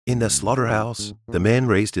In the slaughterhouse, the man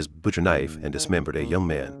raised his butcher knife and dismembered a young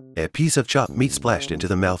man. A piece of chopped meat splashed into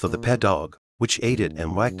the mouth of the pet dog, which ate it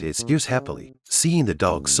and wagged its ears happily. Seeing the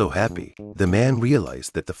dog so happy, the man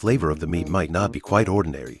realized that the flavor of the meat might not be quite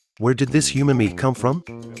ordinary. Where did this human meat come from?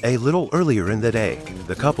 A little earlier in the day,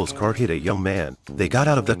 the couple's car hit a young man. They got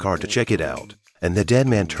out of the car to check it out, and the dead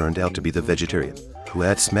man turned out to be the vegetarian who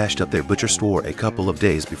had smashed up their butcher store a couple of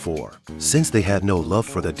days before. Since they had no love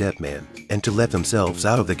for the dead man, and to let themselves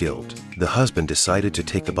out of the guilt, the husband decided to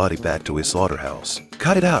take the body back to his slaughterhouse,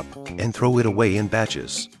 cut it up, and throw it away in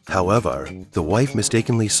batches. However, the wife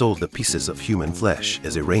mistakenly sold the pieces of human flesh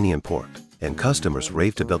as Iranian pork, and customers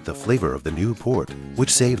raved about the flavor of the new pork,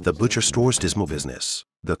 which saved the butcher store's dismal business.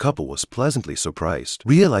 The couple was pleasantly surprised,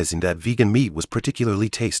 realizing that vegan meat was particularly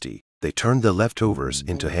tasty. They turned the leftovers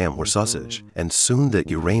into ham or sausage, and soon the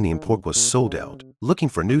Iranian pork was sold out. Looking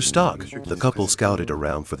for new stock, the couple scouted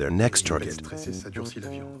around for their next target.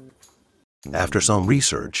 After some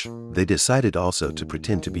research, they decided also to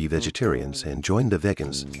pretend to be vegetarians and join the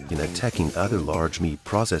vegans in attacking other large meat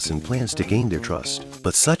processing plants to gain their trust.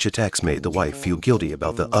 But such attacks made the wife feel guilty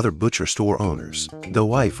about the other butcher store owners. The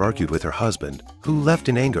wife argued with her husband, who left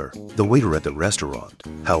in anger. The waiter at the restaurant,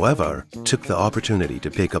 however, took the opportunity to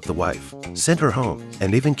pick up the wife, sent her home,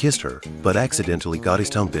 and even kissed her, but accidentally got his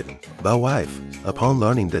tongue bitten. The wife, upon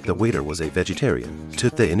learning that the waiter was a vegetarian,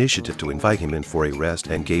 took the initiative to invite him in for a rest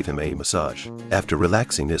and gave him a massage. After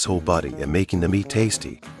relaxing his whole body and making the meat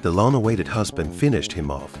tasty, the long-awaited husband finished him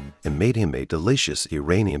off and made him a delicious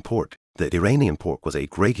Iranian pork. The Iranian pork was a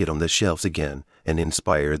great hit on the shelves again and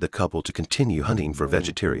inspired the couple to continue hunting for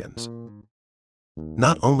vegetarians.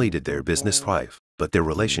 Not only did their business thrive, but their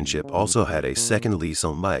relationship also had a second lease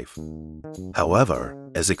on life. However,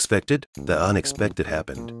 as expected, the unexpected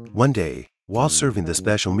happened. One day, while serving the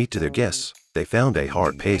special meat to their guests, they found a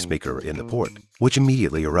heart pacemaker in the pork, which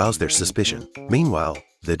immediately aroused their suspicion. Meanwhile,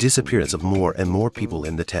 the disappearance of more and more people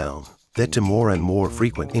in the town led to more and more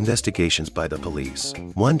frequent investigations by the police.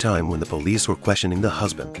 One time when the police were questioning the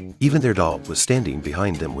husband, even their dog was standing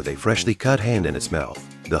behind them with a freshly cut hand in its mouth.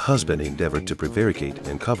 The husband endeavored to prevaricate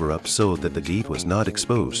and cover up so that the deed was not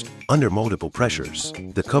exposed. Under multiple pressures,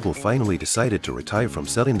 the couple finally decided to retire from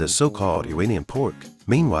selling the so-called Iranian pork.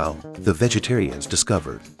 Meanwhile, the vegetarians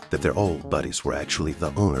discovered that their old buddies were actually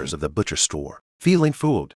the owners of the butcher store. Feeling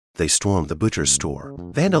fooled, they stormed the butcher's store,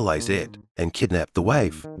 vandalized it, and kidnapped the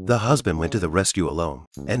wife. The husband went to the rescue alone,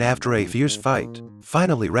 and after a fierce fight,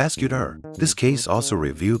 finally rescued her. This case also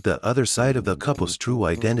revealed the other side of the couple's true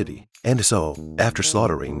identity. And so, after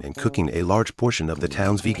slaughtering and cooking a large portion of the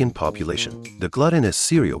town's vegan population, the gluttonous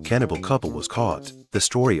serial cannibal couple was caught. The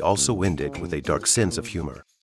story also ended with a dark sense of humor.